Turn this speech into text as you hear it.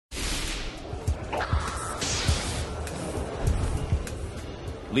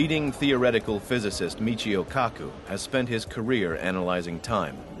Leading theoretical physicist Michio Kaku has spent his career analyzing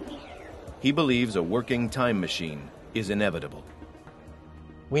time. He believes a working time machine is inevitable.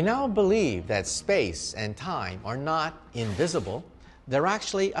 We now believe that space and time are not invisible. They're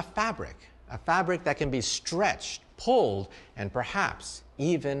actually a fabric that can be stretched, pulled, and perhaps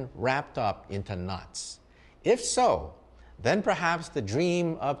even wrapped up into knots. If so, then perhaps the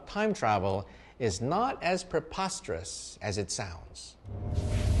dream of time travel is not as preposterous as it sounds.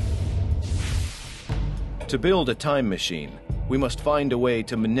 To build a time machine, we must find a way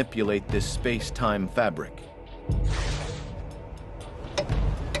to manipulate this space-time fabric.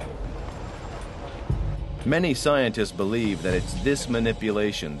 Many scientists believe that it's this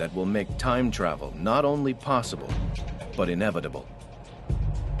manipulation that will make time travel not only possible, but inevitable.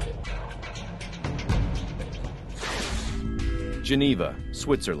 Geneva,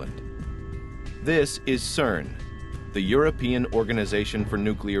 Switzerland. This is CERN, the European Organization for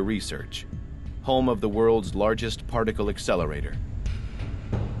Nuclear Research, home of the world's largest particle accelerator.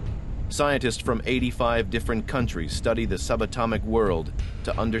 Scientists from 85 different countries study the subatomic world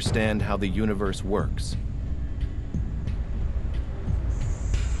to understand how the universe works.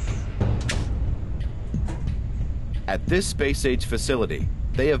 At this space-age facility,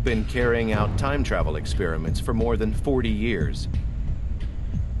 they have been carrying out time travel experiments for more than 40 years.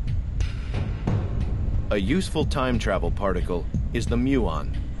 A useful time travel particle is the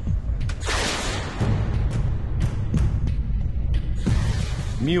muon.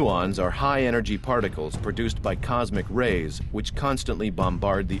 Muons are high-energy particles produced by cosmic rays which constantly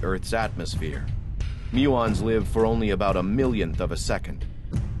bombard the Earth's atmosphere. Muons live for only about a millionth of a second.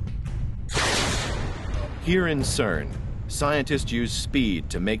 Here in CERN, scientists use speed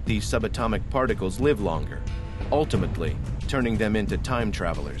to make these subatomic particles live longer, ultimately turning them into time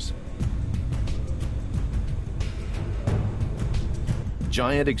travelers.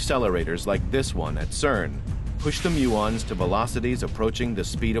 Giant accelerators like this one at CERN push the muons to velocities approaching the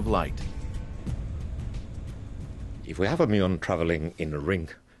speed of light. If we have a muon traveling in a ring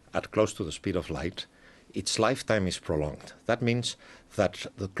at close to the speed of light, its lifetime is prolonged. That means that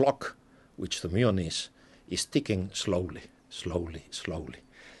the clock, which the muon is ticking slowly, slowly, slowly.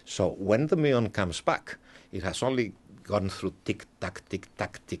 So when the muon comes back, it has only gone through tick-tack,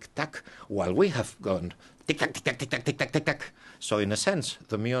 tick-tack, tick-tack, while we have gone tick-tack, tick-tack, tick-tack, tick-tack, tick-tack. So in a sense,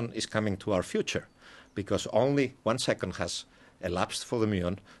 the muon is coming to our future, because only 1 second has elapsed for the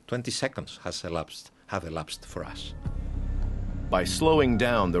muon, 20 seconds have elapsed for us. By slowing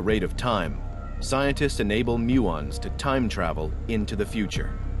down the rate of time, scientists enable muons to time travel into the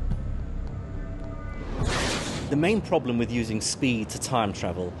future. The main problem with using speed to time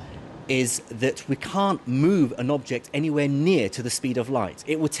travel is that we can't move an object anywhere near to the speed of light.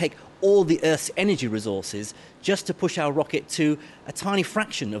 It would take all the Earth's energy resources just to push our rocket to a tiny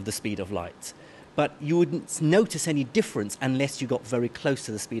fraction of the speed of light. But you wouldn't notice any difference unless you got very close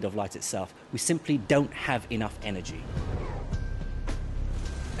to the speed of light itself. We simply don't have enough energy.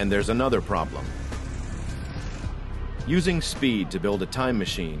 And there's another problem. Using speed to build a time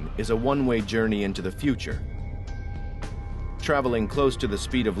machine is a one-way journey into the future. Traveling close to the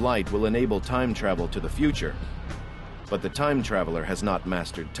speed of light will enable time travel to the future, but the time traveler has not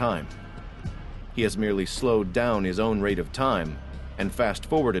mastered time. He has merely slowed down his own rate of time and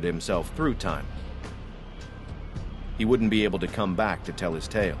fast-forwarded himself through time. He wouldn't be able to come back to tell his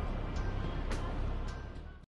tale.